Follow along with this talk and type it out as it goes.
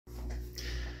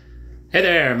Hey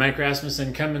there, Mike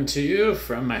Rasmussen coming to you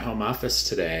from my home office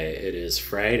today. It is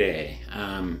Friday.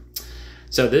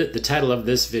 So the title of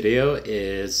this video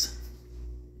is,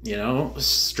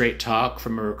 straight talk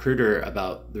from a recruiter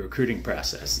about the recruiting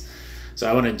process. So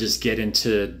I want to just get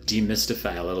into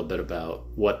demystify a little bit about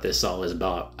what this all is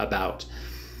about.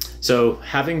 So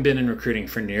having been in recruiting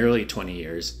for nearly 20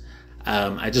 years,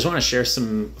 I just want to share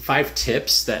some 5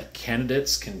 tips that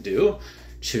candidates can do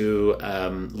to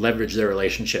leverage their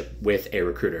relationship with a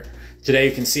recruiter. Today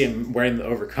you can see I'm wearing the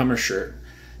Overcomer shirt.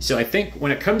 So I think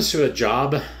when it comes to a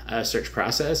job search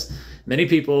process, many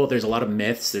people, there's a lot of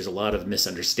myths, there's a lot of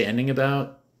misunderstanding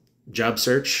about job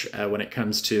search when it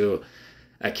comes to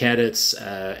candidates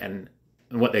and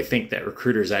what they think that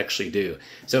recruiters actually do.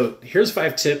 So here's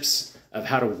 5 tips of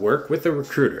how to work with a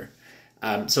recruiter.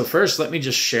 So first, let me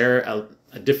just share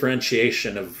a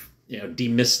differentiation of,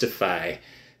 demystify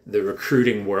the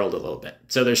recruiting world a little bit.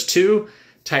 So there's 2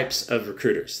 types of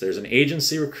recruiters. There's an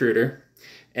agency recruiter,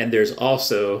 and there's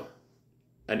also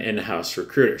an in-house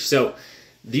recruiter. So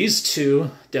these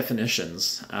 2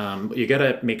 definitions, you got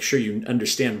to make sure you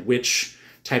understand which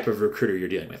type of recruiter you're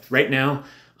dealing with. Right now,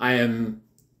 I am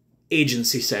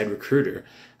agency side recruiter,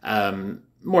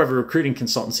 more of a recruiting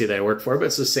consultancy that I work for, but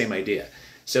it's the same idea.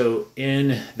 So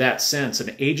in that sense,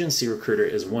 an agency recruiter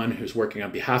is one who's working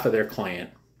on behalf of their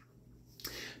client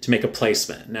to make a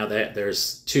placement. Now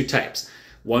there's 2 types.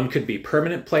 One could be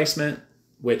permanent placement,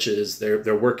 which is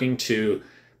they're working to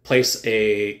place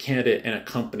a candidate in a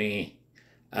company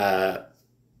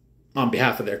on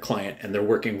behalf of their client, and they're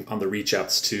working on the reach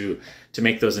outs to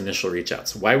make those initial reach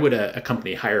outs. Why would a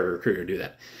company hire a recruiter to do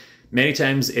that? Many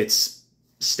times it's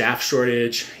staff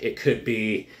shortage. It could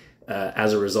be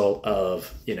as a result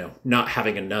of not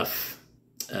having enough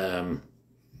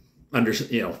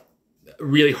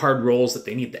really hard roles that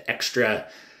they need the extra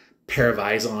pair of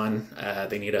eyes on.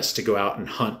 They need us to go out and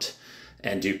hunt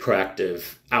and do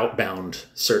proactive outbound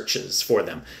searches for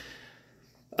them.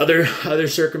 Other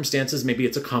circumstances, maybe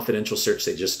it's a confidential search.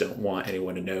 They just don't want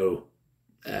anyone to know.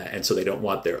 And so they don't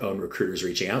want their own recruiters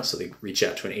reaching out. So they reach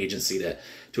out to an agency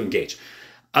to engage.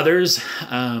 Others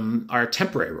are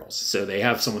temporary roles. So they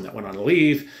have someone that went on a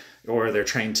leave, or they're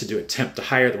trying to do a temp to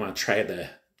hire. They want to try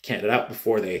the candidate out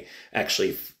before they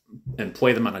actually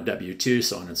employ them on a W-2,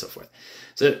 so on and so forth.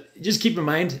 So just keep in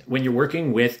mind when you're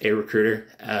working with a recruiter,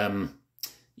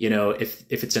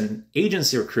 if it's an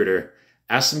agency recruiter,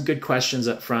 ask some good questions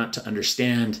up front to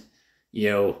understand,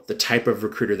 the type of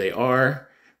recruiter they are,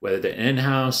 whether they're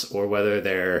in-house or whether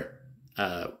they're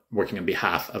working on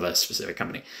behalf of a specific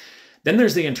company. Then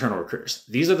there's the internal recruiters.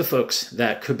 These are the folks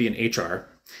that could be in HR,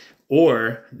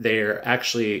 or they're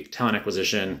actually talent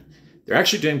acquisition. They're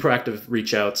actually doing proactive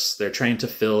reach outs. They're trying to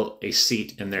fill a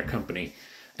seat in their company.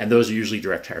 And those are usually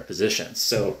direct hire positions.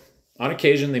 So on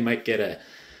occasion, they might get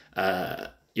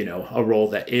a role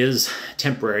that is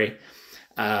temporary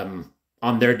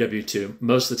on their W-2.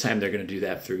 Most of the time, they're going to do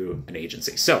that through an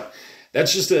agency. So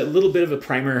that's just a little bit of a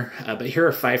primer. But here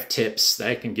are 5 tips that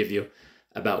I can give you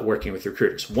about working with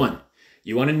recruiters. 1,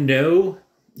 you want to know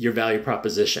your value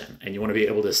proposition, and you want to be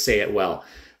able to say it well.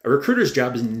 A recruiter's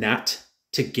job is not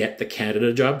to get the candidate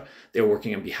a job. They're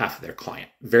working on behalf of their client.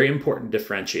 Very important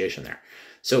differentiation there.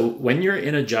 So when you're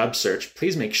in a job search,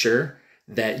 please make sure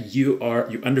that you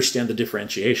understand the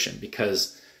differentiation,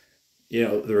 because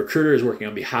the recruiter is working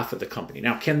on behalf of the company.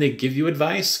 Now, can they give you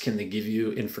advice? Can they give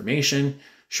you information?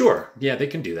 Sure. Yeah, they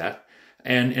can do that.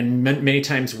 And many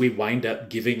times we wind up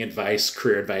giving advice,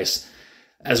 career advice,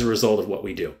 as a result of what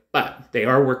we do. But they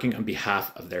are working on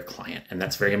behalf of their client. And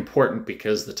that's very important,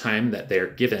 because the time that they're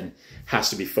given has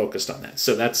to be focused on that.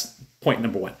 So that's point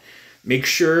number 1. Make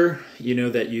sure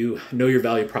that you know your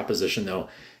value proposition, though,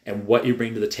 and what you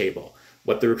bring to the table.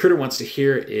 What the recruiter wants to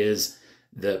hear is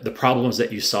the problems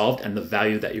that you solved and the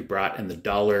value that you brought, and the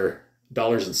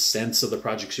dollars and cents of the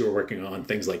projects you were working on,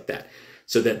 things like that,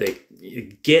 so that they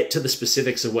get to the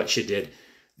specifics of what you did.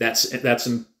 That's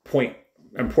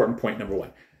important point number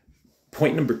 1.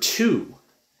 Point number 2,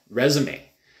 resume.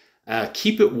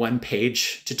 Keep it 1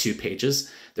 page to 2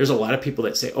 pages. There's a lot of people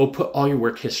that say, put all your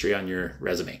work history on your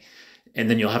resume, and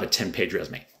then you'll have a 10-page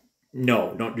resume.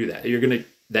 No, don't do that.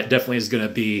 That definitely is going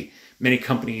to be, many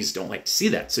companies don't like to see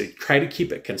that. So try to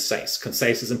keep it concise.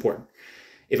 Concise is important.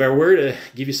 If I were to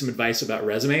give you some advice about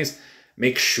resumes,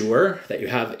 make sure that you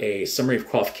have a summary of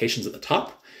qualifications at the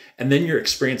top, and then your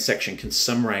experience section can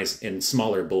summarize in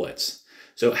smaller bullets.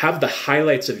 So have the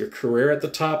highlights of your career at the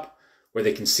top, where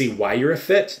they can see why you're a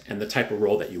fit and the type of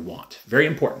role that you want. Very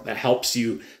important. That helps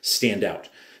you stand out.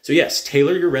 So yes,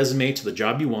 tailor your resume to the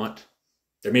job you want.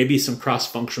 There may be some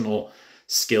cross-functional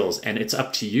skills, and it's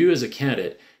up to you as a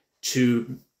candidate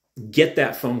to Get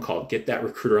that phone call, get that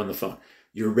recruiter on the phone.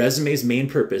 Your resume's main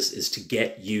purpose is to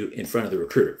get you in front of the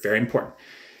recruiter. Very important.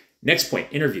 Next point,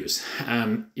 interviews.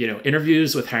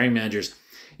 Interviews with hiring managers.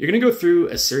 You're going to go through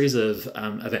a series of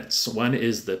events. One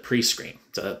is the pre-screen.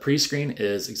 The pre-screen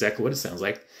is exactly what it sounds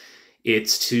like.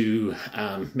 It's to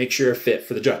make sure you're fit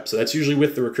for the job. So that's usually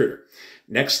with the recruiter.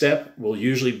 Next step will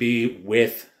usually be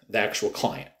with the actual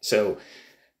client. So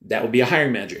that would be a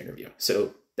hiring manager interview.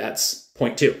 So that's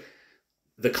point 2.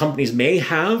 The companies may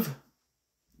have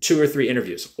 2 or 3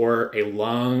 interviews or a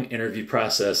long interview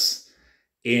process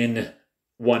in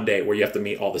one day where you have to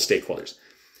meet all the stakeholders.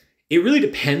 It really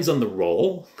depends on the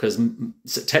role, because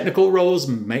technical roles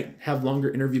might have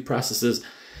longer interview processes.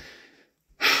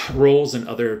 Roles in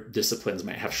other disciplines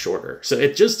might have shorter. So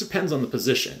it just depends on the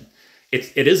position.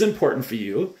 It is important for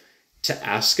you to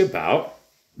ask about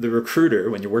the recruiter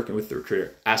when you're working with the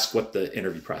recruiter. Ask what the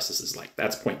interview process is like.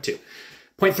 That's point 2.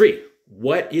 Point 3,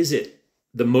 what is it,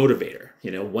 the motivator?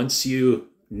 Once you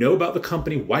know about the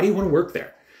company, why do you want to work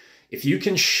there? If you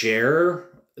can share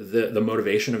the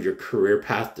motivation of your career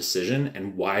path decision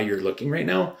and why you're looking right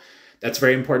now, that's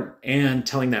very important. And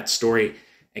telling that story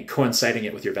and coinciding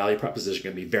it with your value proposition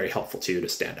can be very helpful to you to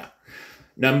stand out.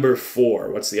 Number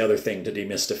 4, what's the other thing to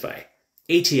demystify?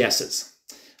 ATSs.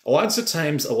 Lots of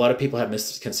times, a lot of people have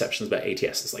misconceptions about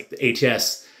ATSs, like the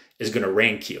ATS is going to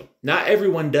rank you. Not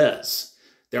everyone does.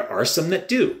 There are some that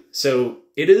do. So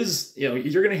it is,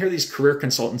 you're going to hear these career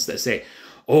consultants that say,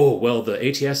 oh, well, the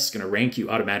ATS is going to rank you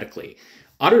automatically.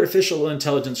 Artificial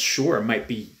intelligence, sure, might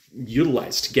be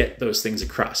utilized to get those things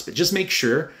across, but just make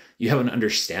sure you have an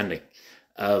understanding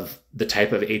of the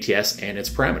type of ATS and its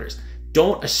parameters.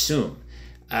 Don't assume,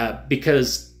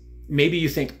 because maybe you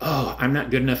think, oh, I'm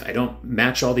not good enough. I don't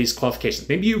match all these qualifications.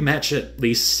 Maybe you match at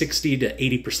least 60 to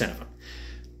 80% of them.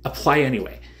 Apply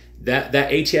anyway. That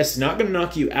ATS is not going to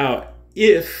knock you out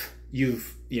if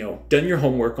you've done your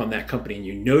homework on that company and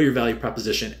you know your value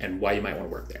proposition and why you might want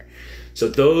to work there. So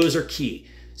those are key.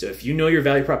 So if you know your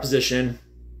value proposition,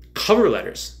 cover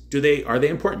letters, are they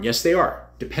important? Yes, they are.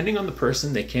 Depending on the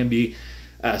person, they can be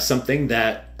something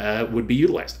that would be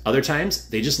utilized. Other times,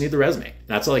 they just need the resume.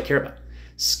 That's all I care about.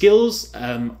 Skills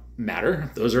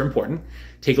matter. Those are important.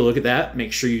 Take a look at that.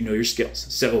 Make sure you know your skills.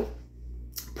 So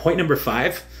point number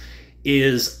 5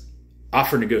 is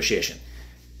offer negotiation.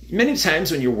 Many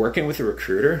times when you're working with a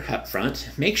recruiter up front,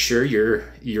 make sure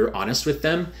you're honest with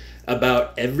them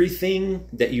about everything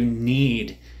that you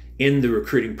need in the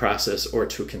recruiting process or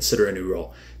to consider a new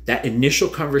role. That initial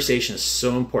conversation is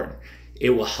so important. It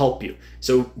will help you.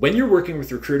 So when you're working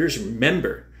with recruiters,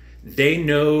 remember, they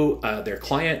know their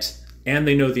client and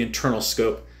they know the internal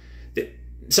scope.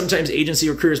 Sometimes agency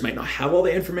recruiters might not have all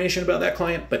the information about that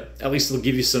client, but at least they'll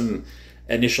give you some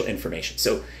initial information.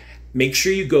 So make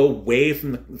sure you go away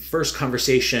from the first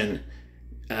conversation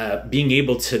being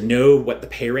able to know what the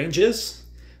pay range is,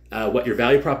 what your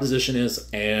value proposition is,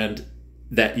 and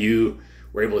that you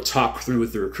were able to talk through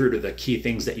with the recruiter the key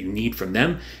things that you need from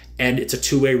them. And it's a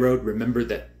two-way road. Remember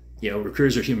that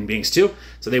recruiters are human beings too,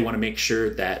 so they want to make sure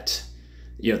that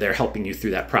they're helping you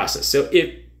through that process. So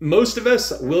most of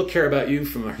us will care about you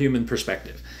from a human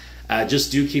perspective.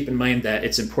 Just do keep in mind that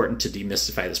it's important to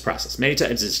demystify this process. Many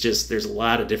times it's just, there's a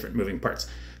lot of different moving parts.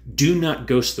 Do not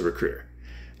ghost the recruiter.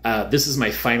 This is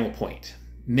my final point.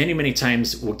 Many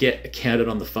times we'll get a candidate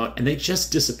on the phone and they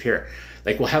just disappear.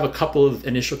 Like we'll have a couple of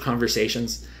initial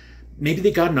conversations. Maybe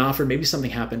they got an offer, maybe something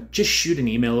happened. Just shoot an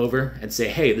email over and say,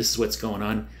 hey, this is what's going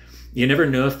on. You never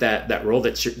know if that role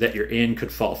that you're in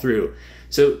could fall through.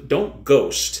 So don't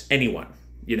ghost anyone.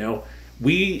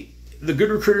 The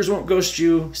good recruiters won't ghost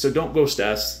you, so don't ghost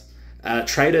us.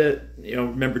 Try to,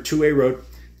 remember, two-way road.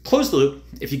 Close the loop.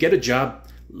 If you get a job,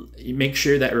 you make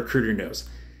sure that recruiter knows.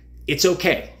 It's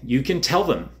okay. You can tell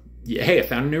them, hey, I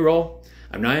found a new role.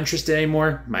 I'm not interested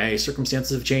anymore. My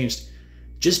circumstances have changed.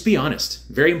 Just be honest.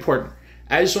 Very important.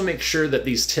 I just want to make sure that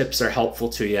these tips are helpful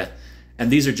to you.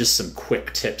 And these are just some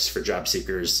quick tips for job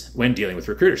seekers when dealing with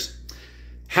recruiters.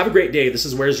 Have a great day. This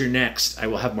is Where's Your Next. I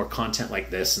will have more content like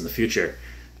this in the future.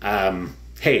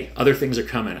 Hey, other things are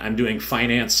coming. I'm doing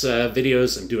finance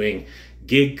videos. I'm doing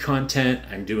gig content.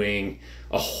 I'm doing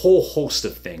a whole host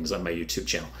of things on my YouTube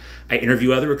channel. I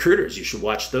interview other recruiters. You should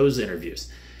watch those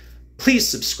interviews. Please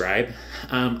subscribe.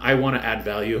 I want to add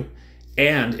value.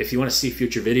 And if you want to see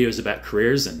future videos about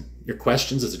careers and your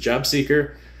questions as a job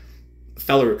seeker,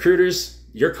 fellow recruiters,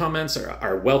 your comments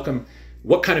are welcome.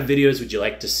 What kind of videos would you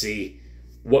like to see?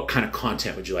 What kind of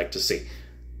content would you like to see?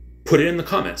 Put it in the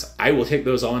comments. I will take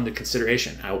those all into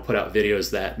consideration. I will put out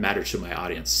videos that matter to my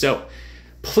audience. So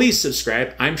please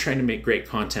subscribe. I'm trying to make great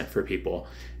content for people,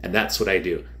 and that's what I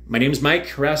do. My name is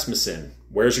Mike Rasmussen.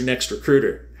 Where's your next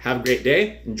recruiter? Have a great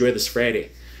day. Enjoy this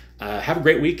Friday. Have a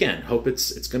great weekend. Hope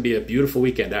it's going to be a beautiful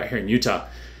weekend out here in Utah.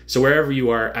 So wherever you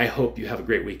are, I hope you have a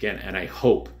great weekend. And I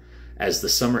hope as the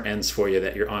summer ends for you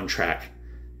that you're on track.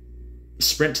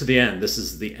 Sprint to the end. This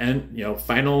is the end,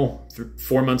 final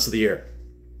 4 months of the year.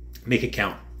 Make it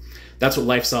count. That's what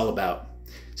life's all about.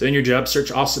 So in your job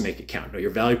search, also make it count. Know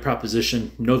your value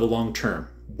proposition, know the long term.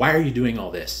 Why are you doing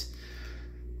all this?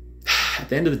 At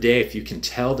the end of the day, if you can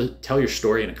tell your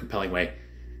story in a compelling way,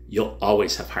 you'll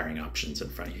always have hiring options in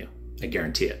front of you. I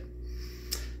guarantee it.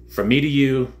 From me to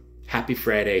you, happy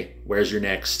Friday. Where's your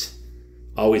next?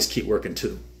 Always keep working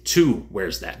to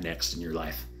where's that next in your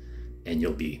life, and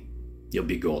you'll be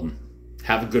golden.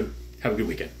 Have a good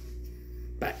weekend.